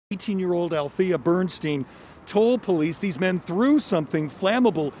18-year-old Althea Bernstein told police these men threw something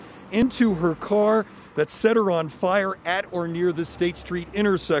flammable into her car that set her on fire at or near the State Street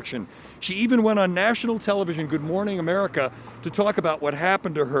intersection. She even went on national television, Good Morning America, to talk about what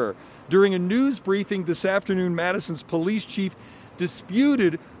happened to her. During a news briefing this afternoon, Madison's police chief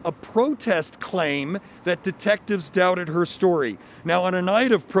disputed a protest claim that detectives doubted her story. Now, on a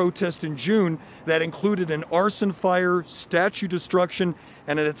night of protest in June that included an arson fire, statue destruction,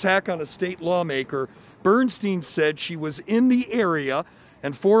 and an attack on a state lawmaker, Bernstein said she was in the area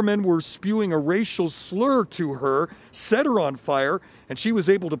and 4 men were spewing a racial slur to her, set her on fire, and she was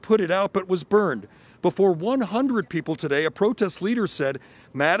able to put it out but was burned. Before 100 people today, a protest leader said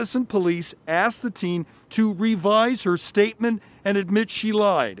Madison police asked the teen to revise her statement and admit she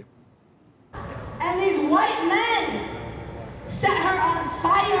lied. And these white men set her on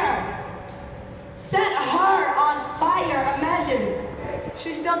fire. Set her on fire. Imagine.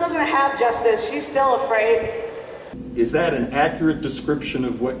 She still doesn't have justice. She's still afraid. Is that an accurate description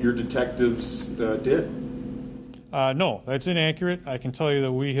of what your detectives did? No, that's inaccurate. I can tell you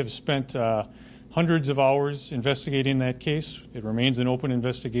that we have spent hundreds of hours investigating that case. It remains an open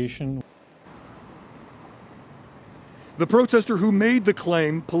investigation. The protester who made the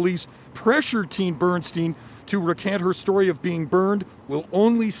claim police pressured teen Bernstein to recant her story of being burned will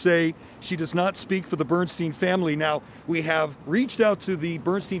only say she does not speak for the Bernstein family. Now, we have reached out to the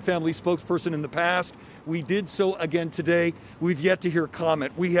Bernstein family spokesperson in the past. We did so again today. We've yet to hear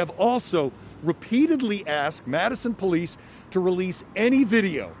comment. We have also repeatedly asked Madison police to release any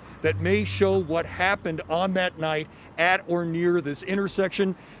video that may show what happened on that night at or near this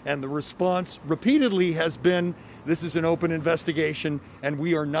intersection. And the response repeatedly has been, this is an open investigation and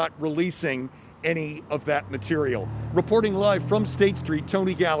we are not releasing any of that material. Reporting live from State Street,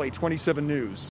 Tony Galley, 27 News.